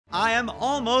I am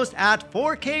almost at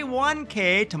 4K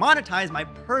 1K to monetize my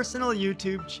personal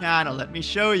YouTube channel. Let me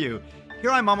show you. Here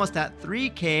I'm almost at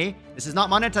 3K. This is not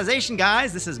monetization,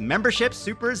 guys. This is memberships,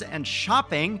 supers, and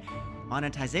shopping.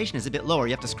 Monetization is a bit lower.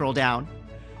 You have to scroll down.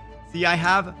 See, I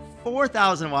have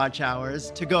 4,000 watch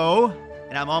hours to go,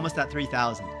 and I'm almost at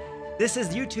 3,000. This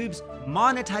is YouTube's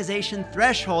monetization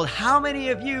threshold. How many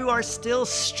of you are still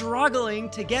struggling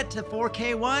to get to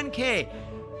 4K 1K?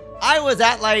 I was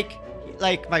at like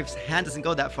my hand doesn't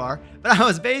go that far, but I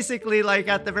was basically like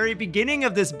at the very beginning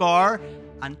of this bar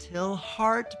until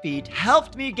Heartbeat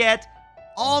helped me get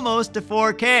almost to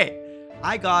 4K.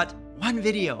 I got one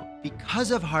video because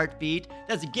of Heartbeat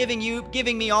that's giving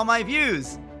me all my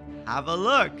views. Have a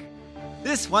look.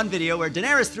 This one video where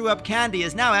Daenerys threw up candy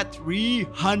is now at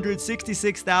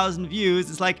 366,000 views.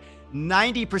 It's like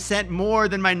 90% more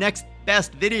than my next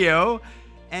best video.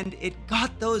 And it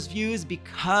got those views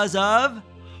because of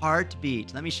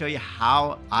Heartbeat. Let me show you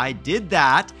how I did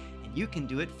that, and you can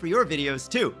do it for your videos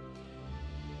too.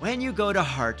 When you go to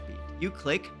Heartbeat, you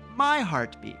click My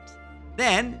Heartbeat.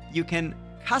 Then you can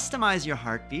customize your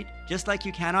heartbeat just like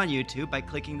you can on YouTube by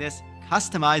clicking this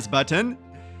Customize button.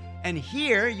 And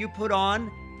here you put on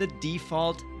the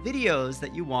default videos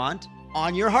that you want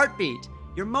on your heartbeat,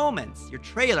 your moments, your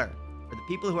trailer, for the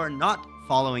people who are not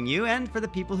following you and for the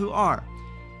people who are.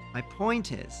 My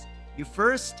point is, you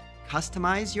first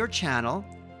customize your channel,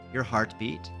 your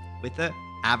heartbeat, with the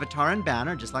avatar and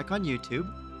banner, just like on YouTube.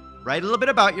 Write a little bit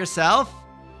about yourself,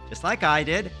 just like I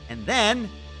did, and then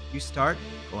you start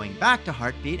going back to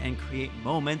Heartbeat and create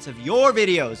moments of your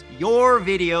videos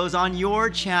on your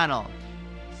channel.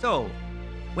 So,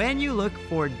 when you look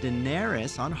for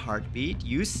Daenerys on Heartbeat,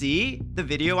 you see the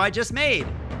video I just made,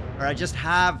 or I just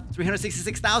have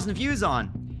 366,000 views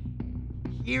on.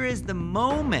 Here is the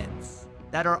moments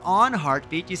that are on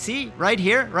Heartbeat. You see, right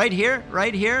here, right here,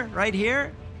 right here, right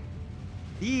here.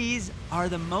 These are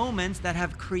the moments that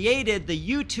have created the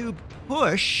YouTube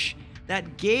push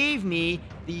that gave me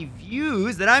the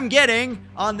views that I'm getting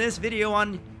on this video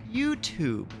on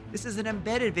YouTube. This is an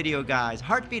embedded video, guys.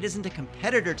 Heartbeat isn't a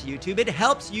competitor to YouTube. It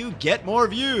helps you get more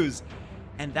views.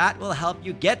 And that will help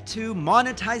you get to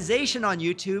monetization on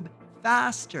YouTube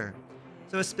faster.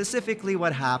 So specifically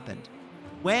what happened?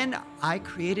 When I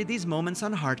created these moments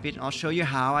on Heartbeat, and I'll show you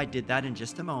how I did that in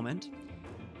just a moment.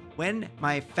 When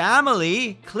my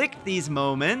family clicked these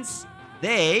moments,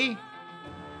 they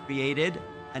created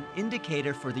an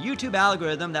indicator for the YouTube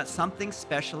algorithm that something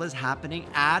special is happening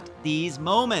at these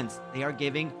moments. They are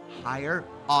giving higher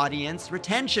audience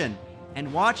retention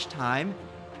and watch time.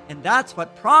 And that's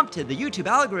what prompted the YouTube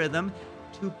algorithm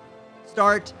to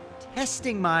start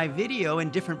testing my video in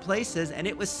different places. And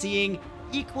it was seeing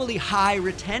equally high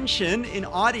retention in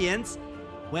audience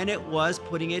when it was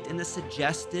putting it in the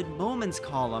suggested moments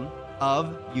column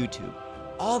of YouTube.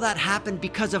 All that happened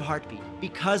because of Heartbeat,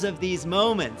 because of these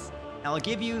moments. Now I'll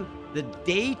give you the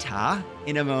data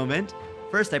in a moment.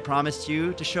 First, I promised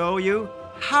you to show you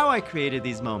how I created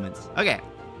these moments. Okay,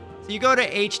 so you go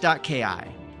to h.ki,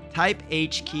 type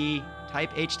h.ki,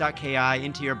 type h.ki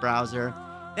into your browser,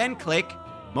 then click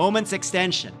Moments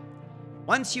Extension.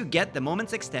 Once you get the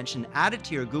Moments extension, add it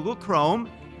to your Google Chrome.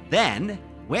 Then,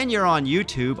 when you're on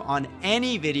YouTube, on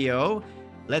any video,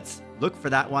 let's look for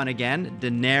that one again.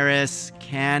 Daenerys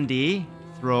Candy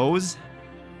Throws.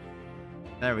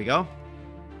 There we go.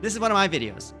 This is one of my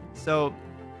videos. So,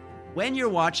 when you're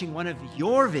watching one of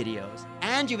your videos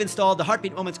and you've installed the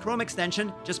Heartbeat Moments Chrome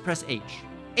extension, just press H.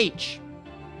 H.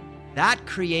 That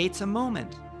creates a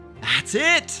moment. That's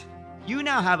it. You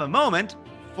now have a moment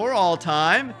for all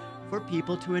time for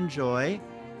people to enjoy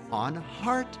on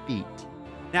Heartbeat.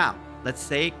 Now, let's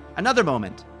say another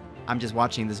moment. I'm just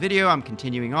watching this video, I'm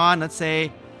continuing on. Let's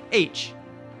say H.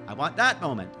 I want that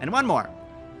moment. And one more.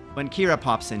 When Kira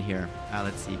pops in here.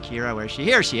 Let's see, Kira, where's she?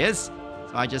 Here she is.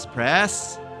 So I just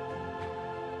press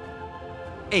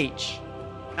H.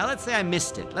 Now let's say I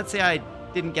missed it. Let's say I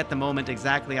didn't get the moment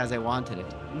exactly as I wanted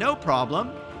it. No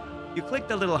problem. You click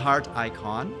the little heart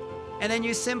icon, and then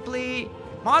you simply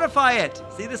modify it.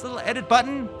 See this little edit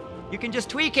button? You can just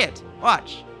tweak it.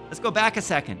 Watch. Let's go back a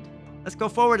second. Let's go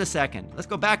forward a second. Let's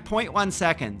go back 0.1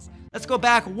 seconds. Let's go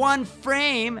back one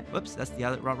frame. Whoops, that's the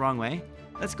other wrong way.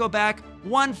 Let's go back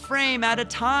one frame at a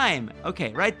time.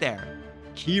 Okay, right there.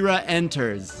 Kira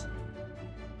enters.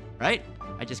 Right?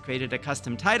 I just created a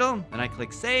custom title, then I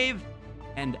click save,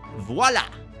 and voila!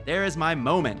 There is my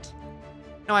moment.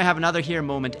 Now I have another here,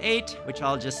 moment 8, which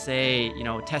I'll just say, you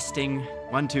know, testing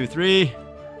 1, 2, 3,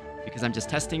 because I'm just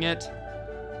testing it.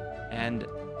 And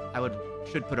I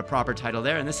should put a proper title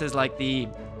there. And this is like the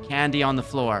candy on the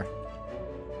floor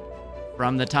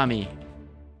from the tummy.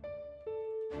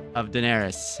 of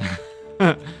Daenerys.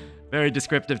 Very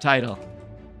descriptive title.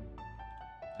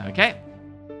 Okay.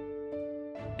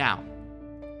 Now,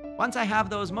 once I have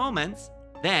those moments,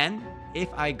 then if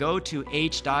I go to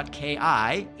h.ki,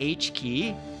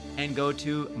 h.ki, and go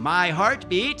to my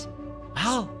heartbeat,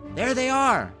 well, there they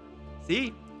are.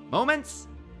 See? Moments?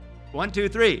 1, 2,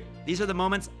 3. These are the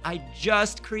moments I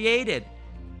just created.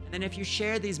 And then if you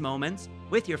share these moments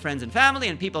with your friends and family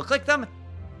and people click them,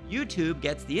 YouTube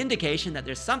gets the indication that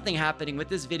there's something happening with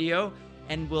this video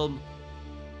and will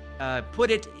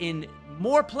put it in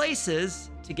more places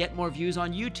to get more views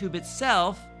on YouTube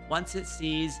itself once it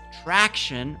sees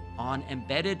traction on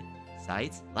embedded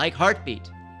sites like Heartbeat.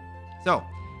 So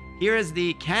here is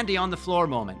the candy on the floor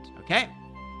moment, okay?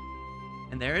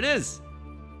 And there it is.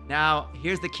 Now,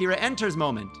 here's the Kira enters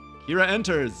moment. Kira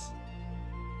enters.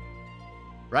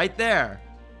 Right there.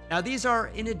 Now, these are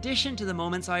in addition to the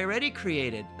moments I already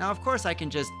created. Now, of course, I can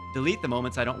just delete the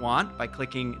moments I don't want by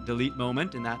clicking delete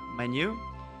moment in that menu.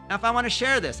 Now, if I want to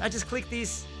share this, I just click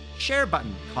these share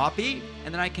button, copy,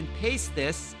 and then I can paste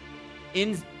this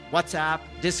in WhatsApp,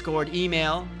 Discord,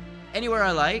 email, anywhere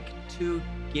I like to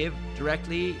give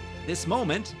directly this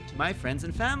moment to my friends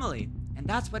and family. And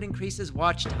that's what increases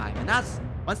watch time. And that's,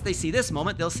 once they see this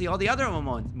moment, they'll see all the other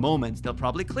moments. They'll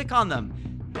probably click on them.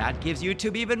 That gives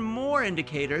YouTube even more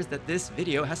indicators that this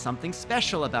video has something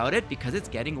special about it because it's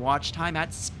getting watch time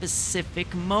at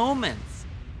specific moments.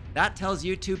 That tells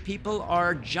YouTube people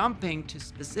are jumping to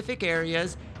specific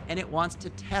areas and it wants to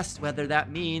test whether that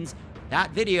means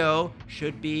that video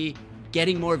should be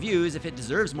getting more views if it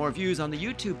deserves more views on the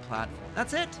YouTube platform.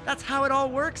 That's it. That's how it all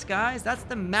works, guys. That's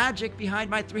the magic behind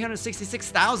my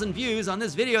 366,000 views on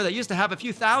this video that used to have a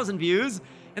few thousand views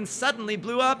and suddenly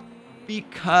blew up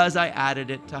because I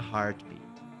added it to Heartbeat.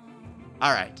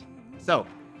 All right, so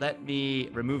let me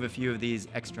remove a few of these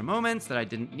extra moments that I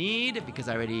didn't need because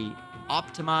I already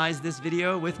optimized this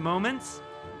video with moments.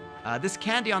 This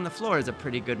candy on the floor is a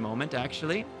pretty good moment,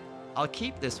 actually. I'll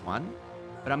keep this one,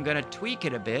 but I'm gonna tweak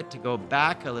it a bit to go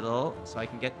back a little so I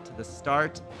can get to the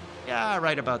start. Yeah,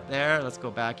 right about there. Let's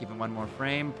go back even one more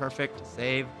frame. Perfect,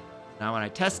 save. Now when I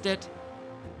test it,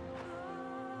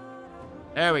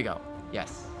 there we go.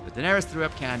 Yes, the Daenerys threw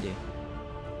up candy.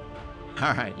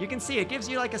 All right, you can see it gives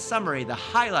you like a summary, the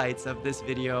highlights of this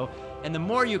video. And the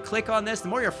more you click on this, the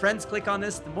more your friends click on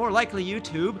this, the more likely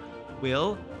YouTube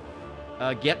will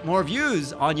get more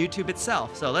views on YouTube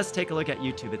itself. So let's take a look at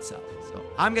YouTube itself. So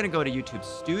I'm gonna go to YouTube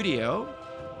Studio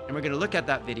and we're gonna look at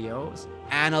that video's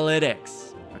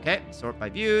analytics. Okay, sort by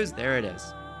views, there it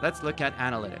is. Let's look at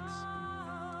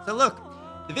analytics. So look,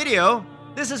 the video,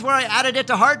 this is where I added it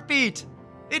to Heartbeat.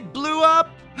 It blew up.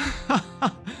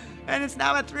 And it's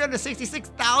now at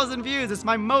 366,000 views. It's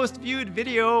my most viewed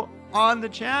video on the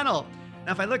channel.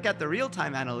 Now, if I look at the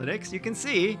real-time analytics, you can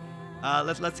see,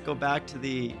 let's go back to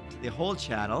the whole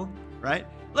channel, right?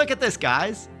 Look at this,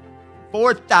 guys.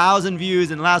 4,000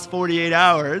 views in the last 48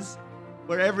 hours,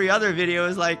 where every other video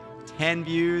is like 10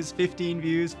 views, 15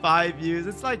 views, 5 views.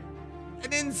 It's like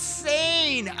an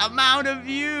insane amount of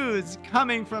views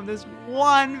coming from this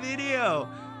one video.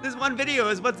 This one video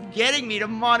is what's getting me to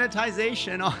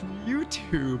monetization on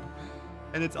YouTube.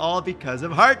 And it's all because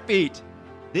of Heartbeat.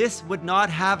 This would not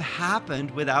have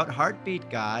happened without Heartbeat,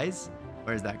 guys.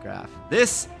 Where's that graph?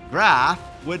 This graph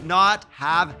would not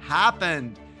have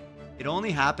happened. It only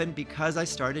happened because I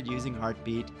started using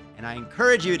Heartbeat. And I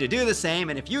encourage you to do the same.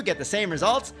 And if you get the same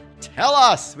results, tell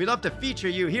us. We'd love to feature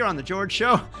you here on The George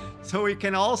Show so we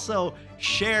can also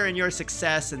share in your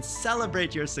success and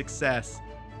celebrate your success.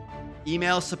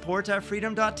 Email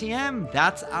support@freedom.tm.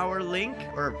 That's our link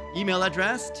or email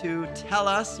address to tell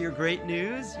us your great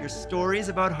news, your stories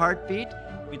about Heartbeat.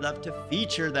 We'd love to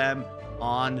feature them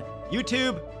on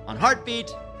YouTube, on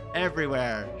Heartbeat,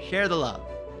 everywhere. Share the love.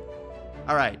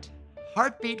 All right.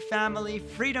 Heartbeat family,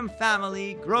 Freedom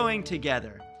family, growing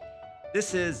together.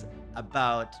 This is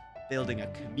about building a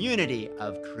community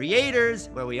of creators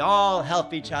where we all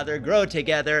help each other grow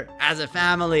together as a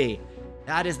family.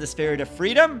 That is the spirit of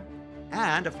Freedom.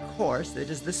 And of course, it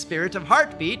is the spirit of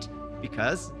Heartbeat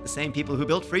because the same people who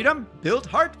built Freedom built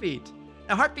Heartbeat.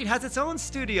 Now, Heartbeat has its own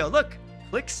studio. Look,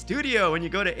 click Studio when you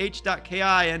go to h.ki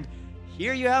and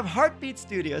here you have Heartbeat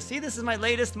Studio. See, this is my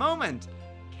latest moment.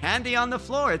 Candy on the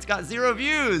floor. It's got 0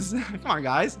 views. Come on,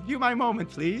 guys. View my moment,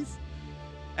 please.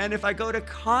 And if I go to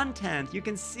content, you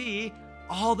can see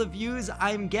all the views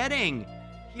I'm getting.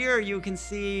 Here you can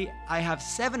see I have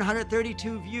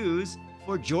 732 views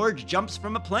for George jumps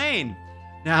from a plane.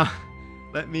 Now,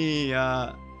 let me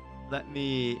go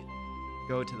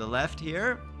to the left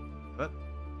here. Oh,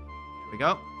 here we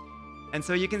go. And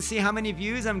so you can see how many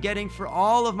views I'm getting for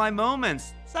all of my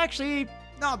moments. It's actually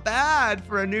not bad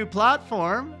for a new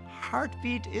platform.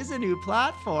 Heartbeat is a new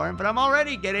platform, but I'm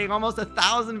already getting almost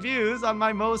 1,000 views on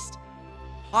my most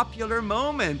popular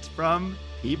moment from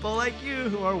people like you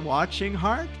who are watching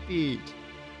Heartbeat.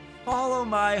 Follow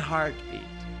my Heartbeat.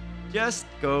 Just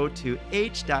go to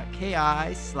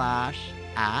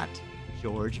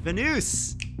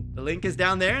h.ki/@GeorgeVanus. The link is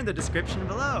down there in the description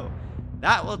below.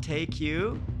 That will take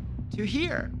you to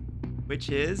here, which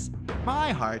is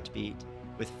my Heartbeat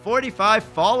with 45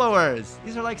 followers.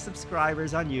 These are like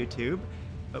subscribers on YouTube,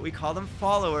 but we call them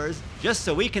followers just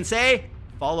so we can say,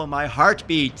 follow my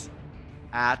Heartbeat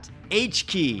at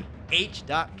h.ki,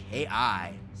 h.ki.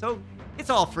 So it's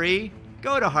all free.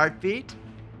 Go to Heartbeat.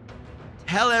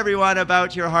 Tell everyone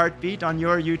about your Heartbeat on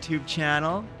your YouTube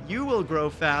channel. You will grow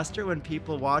faster when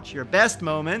people watch your best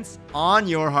moments on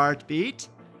your Heartbeat.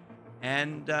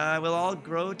 And we'll all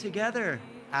grow together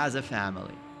as a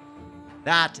family.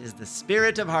 That is the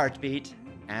spirit of Heartbeat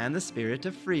and the spirit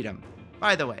of freedom.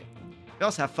 By the way, we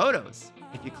also have photos.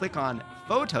 If you click on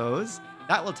Photos,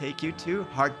 that will take you to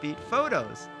Heartbeat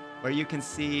Photos, where you can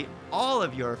see all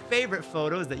of your favorite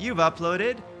photos that you've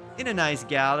uploaded in a nice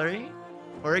gallery.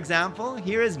 For example,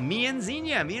 here is me and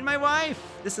Xenia, me and my wife.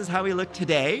 This is how we look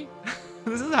today.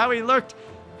 This is how we looked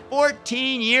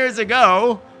 14 years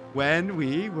ago when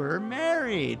we were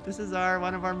married. This is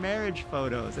one of our marriage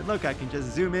photos. And look, I can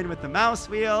just zoom in with the mouse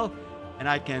wheel, and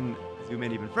I can zoom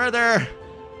in even further.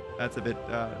 That's a bit,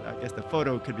 I guess the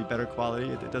photo could be better quality.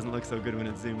 It doesn't look so good when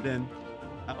it's zoomed in.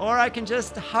 Or I can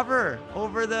just hover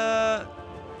over the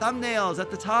thumbnails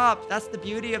at the top. That's the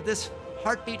beauty of this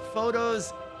Heartbeat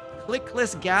Photos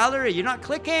clickless gallery. You're not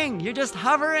clicking, you're just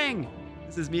hovering.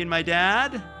 This is me and my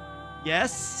dad.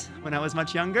 Yes, when I was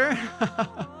much younger.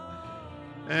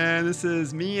 And this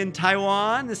is me in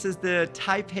Taiwan. This is the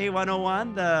Taipei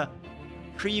 101, the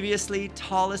previously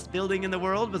tallest building in the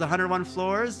world with 101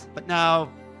 floors. But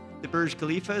now the Burj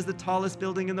Khalifa is the tallest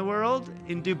building in the world.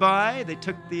 In Dubai, they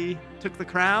took the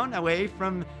crown away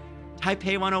from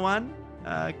Taipei 101.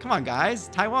 Come on, guys.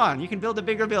 Taiwan, you can build a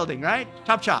bigger building, right?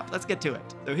 Chop, chop. Let's get to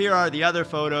it. So here are the other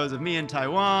photos of me in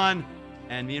Taiwan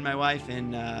and me and my wife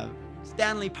in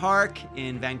Stanley Park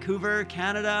in Vancouver,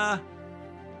 Canada.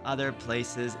 Other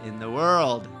places in the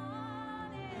world.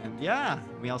 And yeah,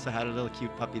 we also had a little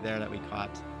cute puppy there that we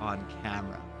caught on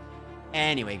camera.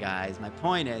 Anyway, guys, my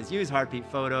point is use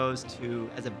Heartbeat Photos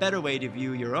as a better way to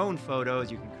view your own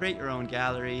photos. You can create your own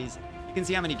galleries. You can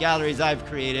see how many galleries I've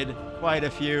created, quite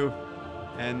a few,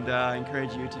 and I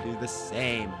encourage you to do the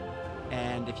same.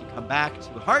 And if you come back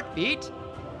to Heartbeat,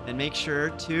 then make sure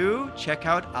to check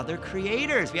out other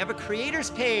creators. We have a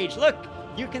creators page. Look,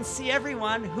 you can see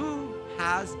everyone who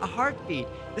has a Heartbeat.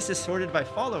 This is sorted by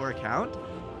follower count,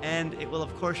 and it will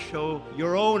of course show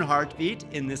your own Heartbeat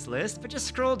in this list, but just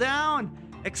scroll down,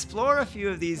 explore a few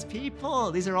of these people.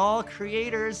 These are all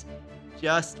creators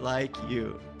just like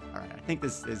you. All right, I think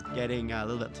this is getting a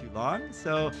little bit too long,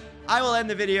 so I will end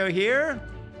the video here,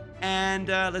 and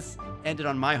let's end it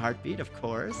on my Heartbeat, of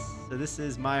course. So this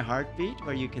is my Heartbeat,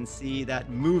 where you can see that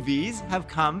movies have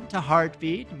come to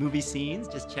Heartbeat, movie scenes.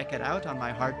 Just check it out on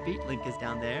my Heartbeat. Link is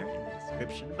down there in the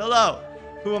description below.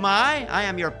 Who am I? I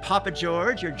am your Papa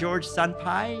George, your George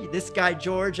Sunpai. This guy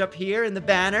George up here in the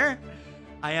banner.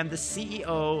 I am the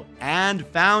CEO and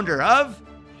founder of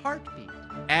Heartbeat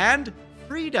and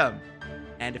Freedom,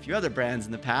 and a few other brands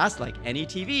in the past like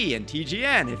NETV and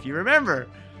TGN, if you remember.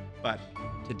 But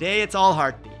today it's all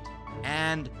Heartbeat.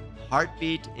 And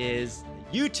Heartbeat is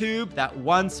the YouTube that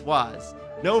once was.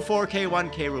 No 4K,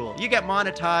 1K rule. You get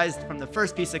monetized from the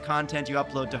first piece of content you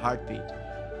upload to Heartbeat.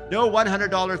 No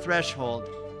 $100 threshold.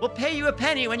 We'll pay you a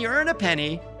penny when you earn a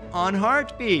penny on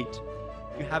Heartbeat.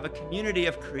 You have a community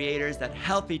of creators that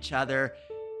help each other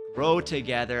grow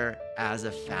together as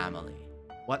a family.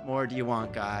 What more do you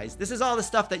want, guys? This is all the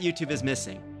stuff that YouTube is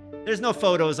missing. There's no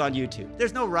photos on YouTube.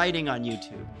 There's no writing on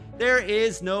YouTube. There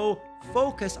is no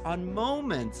focus on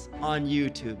moments on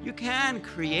YouTube. You can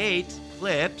create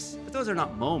clips, but those are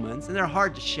not moments, and they're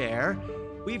hard to share.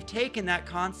 We've taken that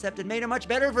concept and made a much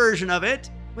better version of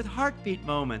it with Heartbeat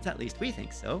moments. At least we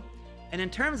think so. And in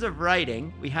terms of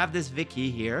writing, we have this wiki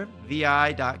here,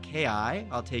 vi.ki.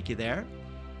 I'll take you there.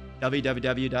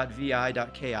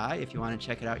 www.vi.ki if you want to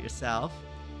check it out yourself.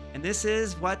 And this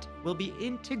is what will be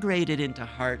integrated into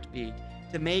Heartbeat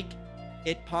to make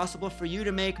it possible for you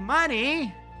to make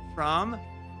money from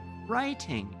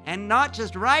writing. And not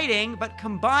just writing, but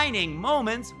combining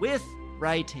moments with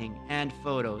writing and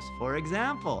photos. For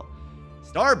example,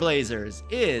 Star Blazers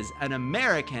is an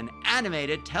American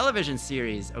animated television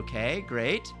series. Okay,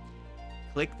 great.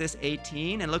 click this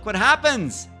 18 and look what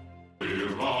happens.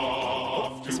 We're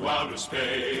off to outer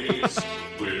space.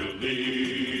 We're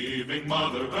leaving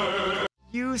Mother Earth.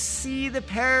 You see the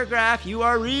paragraph you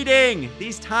are reading.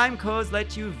 These time codes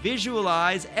let you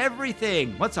visualize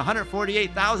everything. What's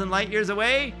 148,000 light years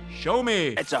away? Show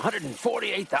me. It's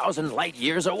 148,000 light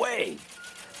years away.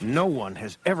 No one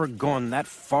has ever gone that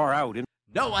far out.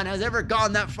 No one has ever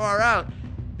gone that far out.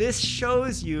 This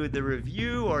shows you the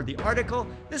review or the article.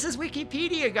 This is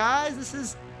Wikipedia, guys. This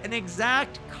is an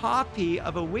exact copy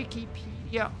of a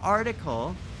Wikipedia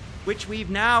article, which we've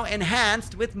now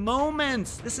enhanced with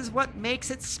moments. This is what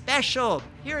makes it special.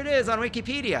 Here it is on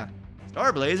Wikipedia.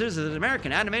 Star Blazers is an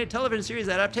American animated television series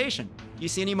adaptation. Do you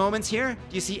see any moments here?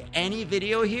 Do you see any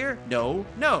video here? No.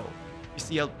 You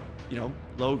see a,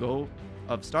 logo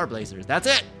of Star Blazers. That's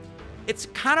it. It's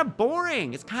kind of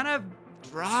boring. It's kind of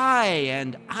dry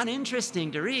and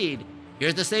uninteresting to read.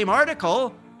 Here's the same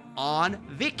article on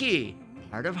Viki,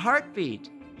 part of Heartbeat.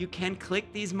 You can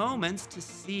click these moments to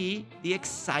see the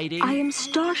exciting. I am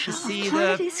Starsha of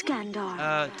Planet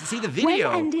Iskandar. To see the video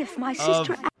when and if my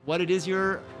sister of what it is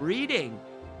you're reading.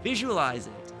 Visualize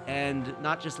it and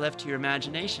not just left to your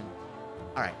imagination.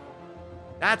 All right,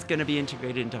 that's going to be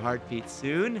integrated into Heartbeat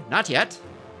soon. Not yet,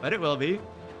 but it will be.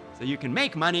 So you can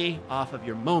make money off of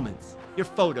your moments, your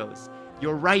photos,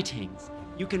 your writings.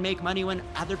 You can make money when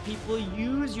other people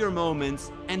use your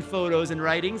moments and photos and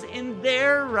writings in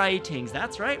their writings.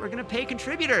 That's right, we're gonna pay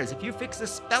contributors. If you fix a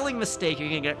spelling mistake, you're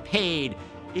gonna get paid.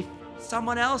 If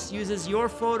someone else uses your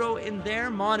photo in their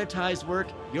monetized work,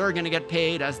 you're gonna get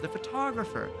paid as the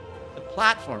photographer. The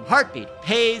platform, Heartbeat,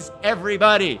 pays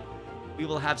everybody. We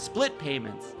will have split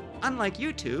payments. Unlike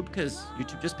YouTube, because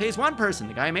YouTube just pays one person,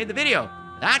 the guy who made the video.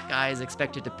 That guy is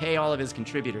expected to pay all of his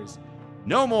contributors.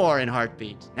 No more in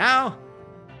Heartbeat. Now,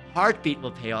 Heartbeat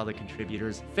will pay all the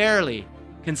contributors fairly,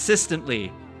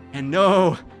 consistently, and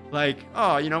no, like,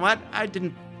 oh, you know what?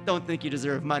 Don't think you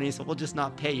deserve money, so we'll just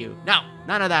not pay you. No,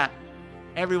 none of that.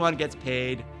 Everyone gets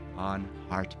paid on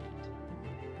Heartbeat.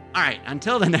 All right,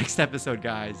 until the next episode,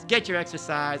 guys, get your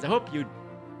exercise. I hope you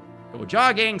go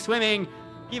jogging, swimming,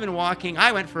 even walking.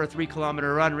 I went for a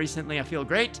 3-kilometer run recently. I feel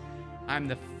great. I'm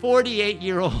the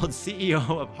 48-year-old CEO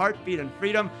of Heartbeat and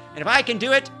Freedom, and if I can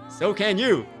do it, so can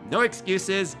you. No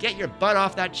excuses. Get your butt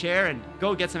off that chair and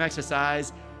go get some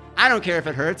exercise. I don't care if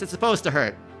it hurts. It's supposed to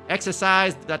hurt.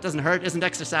 Exercise that doesn't hurt isn't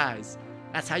exercise.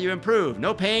 That's how you improve.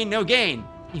 No pain, no gain.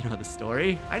 You know the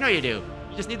story. I know you do.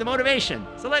 You just need the motivation.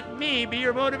 So let me be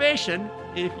your motivation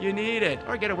if you need it.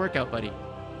 Or get a workout buddy.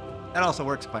 That also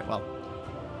works quite well.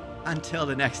 Until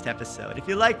the next episode, if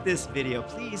you like this video,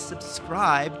 please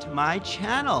subscribe to my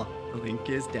channel. The link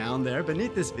is down there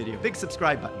beneath this video. Big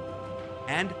subscribe button.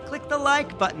 And click the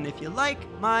like button if you like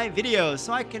my videos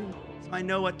so I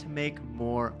know what to make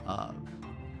more of.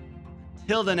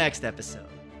 Till the next episode,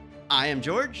 I am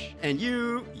George, and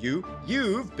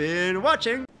you've been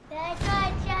watching.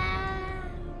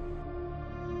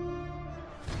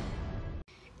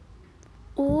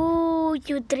 Ooh,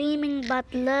 you dreaming about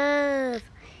love.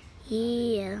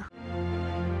 Yeah.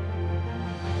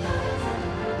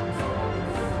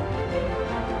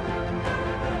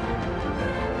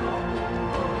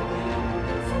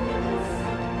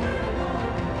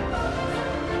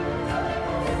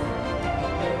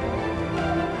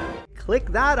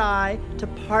 Click that I to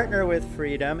partner with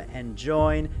Freedom and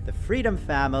join the Freedom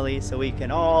family so we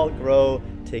can all grow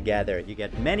together. You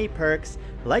get many perks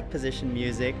like position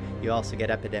music. You also get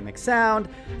Epidemic Sound,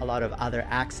 a lot of other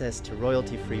access to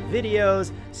royalty-free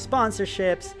videos,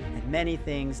 sponsorships, and many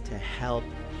things to help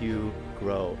you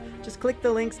grow. Just click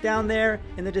the links down there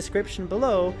in the description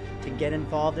below to get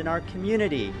involved in our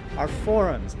community, our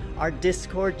forums, our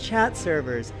Discord chat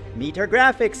servers, meet our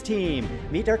graphics team,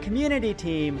 meet our community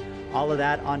team, all of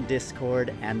that on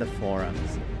Discord and the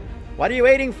forums. What are you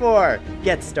waiting for?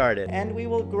 Get started. And we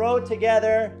will grow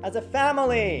together as a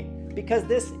family because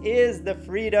this is the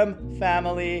Freedom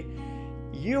family.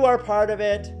 You are part of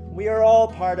it, we are all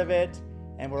part of it,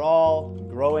 and we're all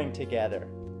growing together.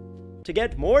 To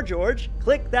get more George,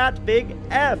 click that big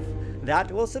F.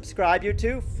 That will subscribe you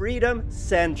to Freedom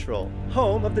Central,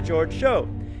 home of The George Show.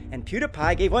 And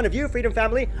PewDiePie gave one of you, Freedom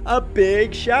Family, a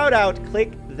big shout out.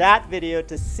 Click that video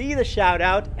to see the shout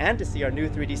out and to see our new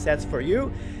 3D sets for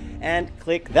you. And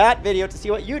click that video to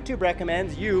see what YouTube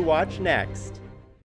recommends you watch next.